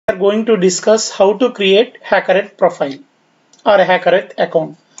going to discuss how to create HackerEarth profile or a HackerEarth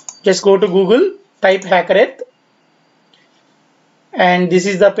account. Just go to Google, type HackerEarth, and this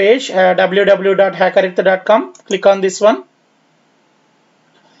is the page, www.hackerearth.com. Click on this one.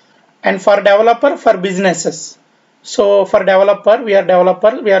 And for developer, for businesses. So for developer, we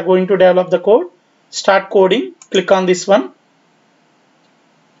are going to develop the code. Start coding. Click on this one.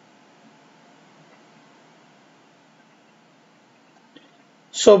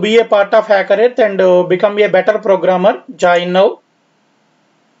 So be a part of HackerEarth and become a better programmer. Join now.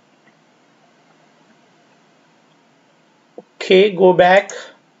 Okay, go back.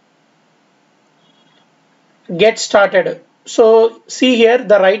 Get started. So see here,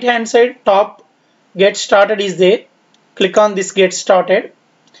 the right hand side top, get started is there. Click on this get started.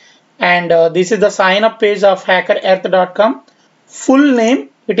 And this is the sign up page of hackerearth.com. Full name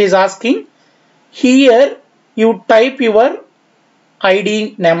it is asking. Here you type your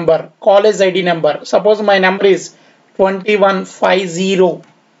ID number, college ID number. Suppose my number is 2150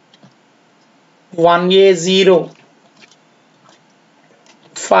 1A0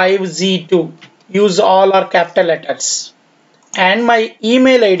 5Z2. Use all our capital letters. And my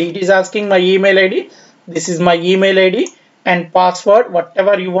email ID, it is asking my email ID. This is my email ID, and password,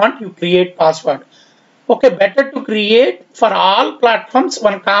 whatever you want, you create password. Okay, better to create for all platforms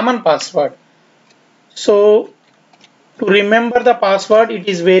one common password. So to remember the password, it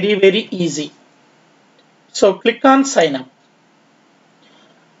is very easy. So click on sign up.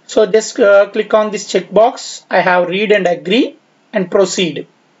 So just click on this checkbox. I have read and agree and proceed.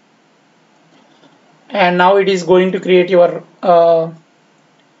 And now it is going to create your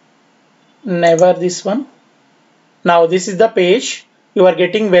never this one. Now this is the page. You are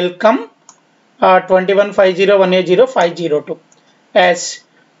getting welcome 2150 1A0 502. As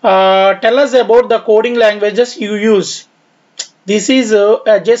tell us about the coding languages you use. This is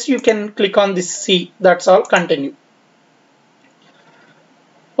just you can click on this C. That's all. Continue.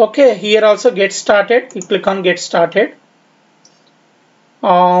 Okay, here also get started. You click on get started.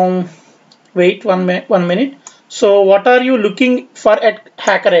 Wait one minute. So what are you looking for at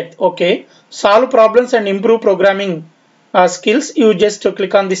HackerEarth? Okay, solve problems and improve programming skills. You just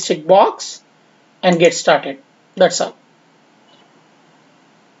click on this checkbox and get started. That's all.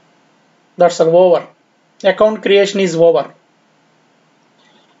 That's all. Over. Account creation is over.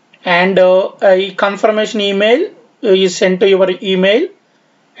 And a confirmation email is sent to your email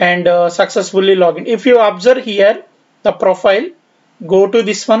and successfully login. If you observe here the profile, go to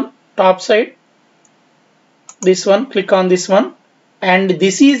this one, top side, this one, click on this one, and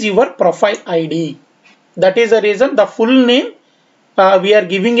this is your profile ID. That is the reason the full name we are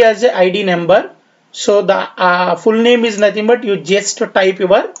giving as a ID number. So the full name is nothing but you just type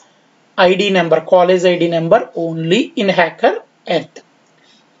your ID number, college ID number only in HackerEarth.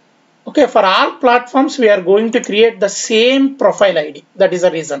 Okay, for all platforms we are going to create the same profile ID. That is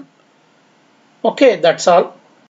the reason. Okay, that's all.